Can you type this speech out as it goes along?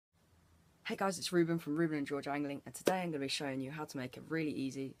Hey guys, it's Ruben from Ruben and George Angling, and today I'm going to be showing you how to make a really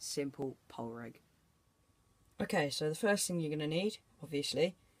easy, simple pole rig. Okay, so the first thing you're going to need,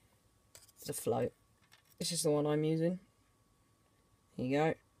 obviously, is a float. This is the one I'm using. Here you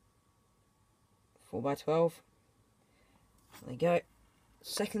go. 4x12. There you go.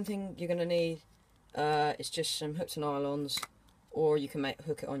 Second thing you're going to need is just some hooked and nylons, or you can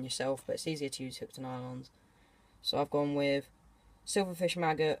hook it on yourself, but it's easier to use hooked and nylons. So I've gone with silverfish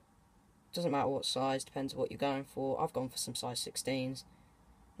maggot. Doesn't matter what size, depends on what you're going for. I've gone for some size 16s.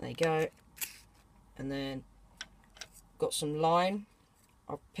 There you go. And then got some line.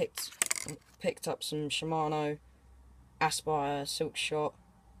 I've picked up some Shimano Aspire Silk Shot,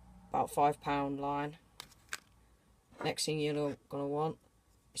 about £5 line. Next thing you're gonna want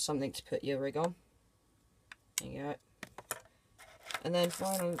is something to put your rig on. There you go. And then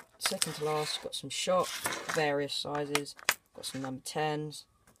finally, second to last, got some shot, various sizes. Got some number 10s.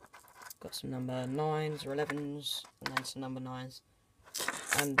 Got some number 9s or 11s, and then some number 9s.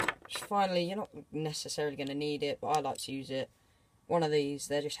 And finally, you're not necessarily going to need it, but I like to use it. One of these,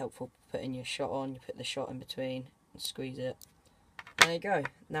 they're just helpful for putting your shot on. You put the shot in between and squeeze it. There you go.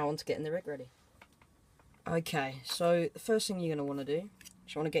 Now on to getting the rig ready. Okay, so the first thing you're going to want to do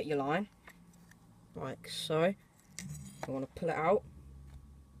is you want to get your line, like so. You want to pull it out.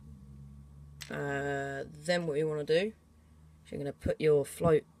 Then what you want to do is you're going to put your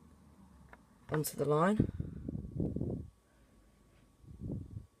float onto the line,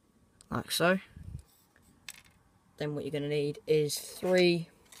 like so. Then what you're going to need is 3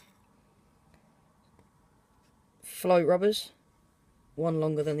 float rubbers, one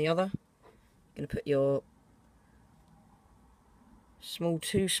longer than the other. You're going to put your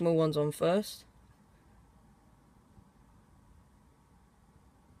two small ones on first.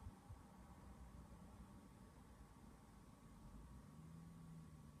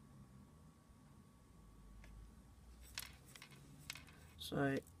 So,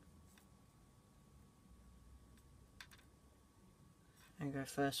 there you go,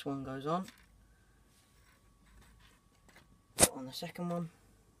 first one goes on. Put on the second one.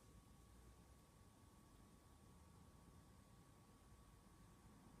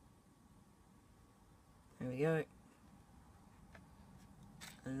 There we go.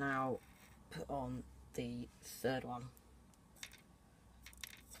 And now put on the third one.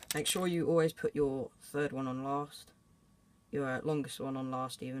 Make sure you always put your third one on last. Your longest one on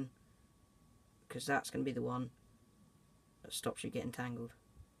last even, because that's going to be the one that stops you getting tangled.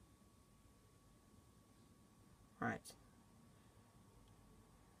 Right.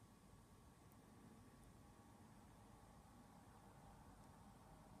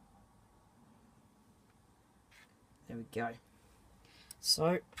 There we go.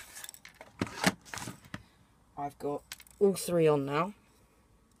 So, I've got all 3 on now,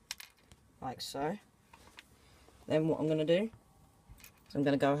 like so. Then what I'm going to do is I'm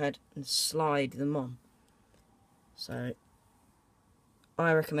going to go ahead and slide them on. So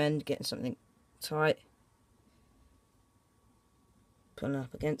I recommend getting something tight, pulling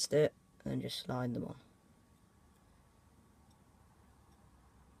up against it, and just slide them on.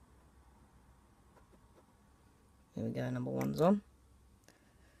 Here we go, number 1's on.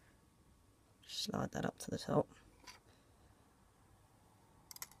 Slide that up to the top.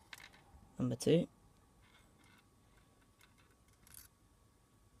 Number 2.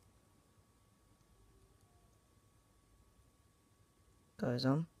 Goes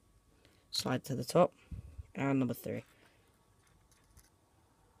on, slide to the top, and number 3.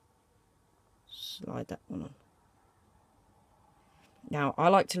 Slide that one on. Now, I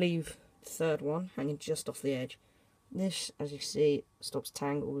like to leave the third one hanging just off the edge. This, as you see, stops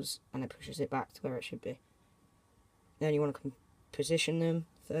tangles and it pushes it back to where it should be. Then you want to position them.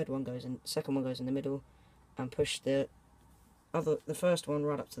 Third one goes in, second one goes in the middle, and push the first one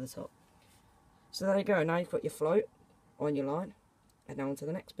right up to the top. So there you go. Now you've got your float on your line. And now on to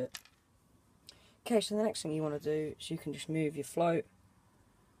the next bit. Okay, so the next thing you want to do is you can just move your float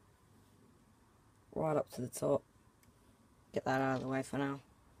right up to the top. Get that out of the way for now.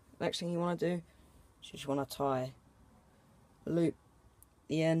 Next thing you want to do is you just want to tie a loop at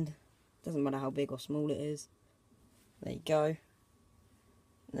the end. Doesn't matter how big or small it is. There you go. And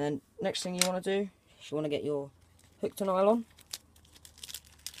then next thing you want to do is you want to get your hooked nylon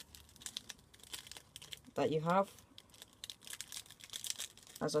that you have.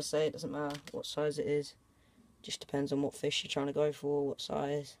 As I say, it doesn't matter what size it is, just depends on what fish you're trying to go for, what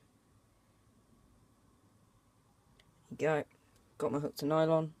size. There you go, got my hook to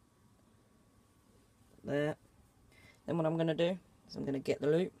nylon, there. Then what I'm going to do is I'm going to get the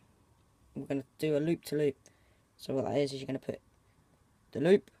loop, we're going to do a loop to loop. So what that is you're going to put the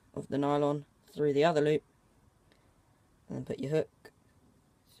loop of the nylon through the other loop, and then put your hook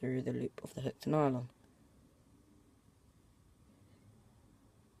through the loop of the hooked nylon.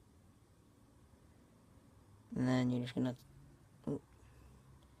 And then you're just going to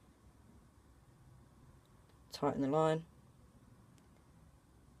tighten the line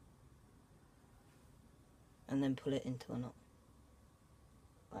and then pull it into the knot,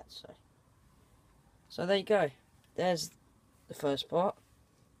 like so. So there you go, there's the first part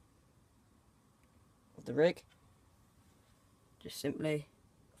of the rig. Just simply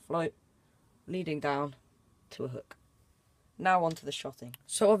float leading down to a hook. Now onto the shotting.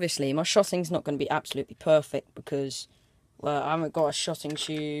 So obviously my shotting's not going to be absolutely perfect because, well, I haven't got a shotting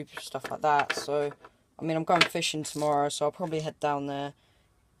tube, stuff like that. So, I mean, I'm going fishing tomorrow, so I'll probably head down there,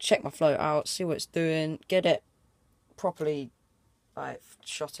 check my float out, see what it's doing, get it properly like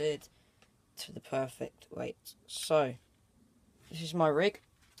shotted to the perfect weight. So, this is my rig.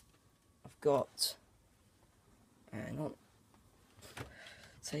 I've got, hang on,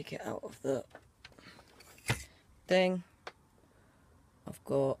 take it out of the thing. I've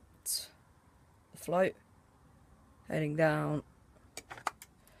got the float heading down.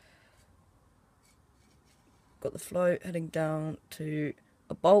 Got the float heading down to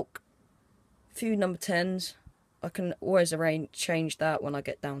a bulk. A few number 10s. I can always change that when I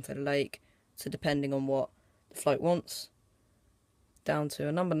get down to the lake, so depending on what the float wants. Down to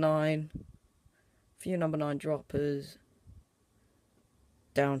a number 9. A few number 9 droppers.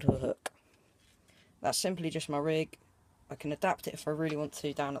 Down to a hook. That's simply just my rig. I can adapt it if I really want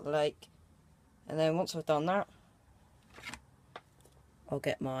to down at the lake. And then once I've done that, I'll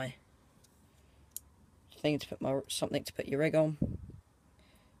get my thing to put something to put your rig on.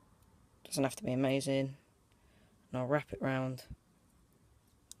 Doesn't have to be amazing. And I'll wrap it round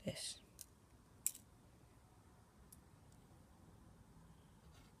this.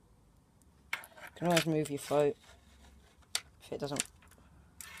 You can always move your float if it doesn't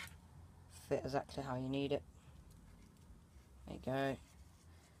fit exactly how you need it. There you go.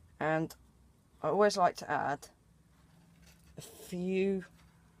 And I always like to add a few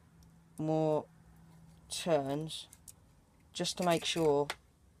more turns just to make sure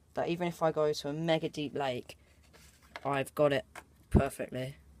that even if I go to a mega deep lake, I've got it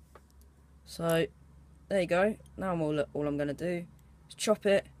perfectly. So there you go. Now all I'm going to do is chop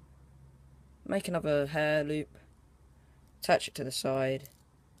it, make another hair loop, attach it to the side,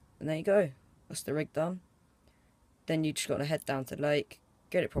 and there you go. That's the rig done. Then you just got to head down to the lake,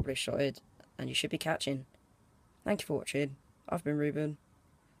 get it properly shotted, and you should be catching. Thank you for watching. I've been Ruben.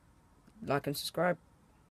 Like and subscribe.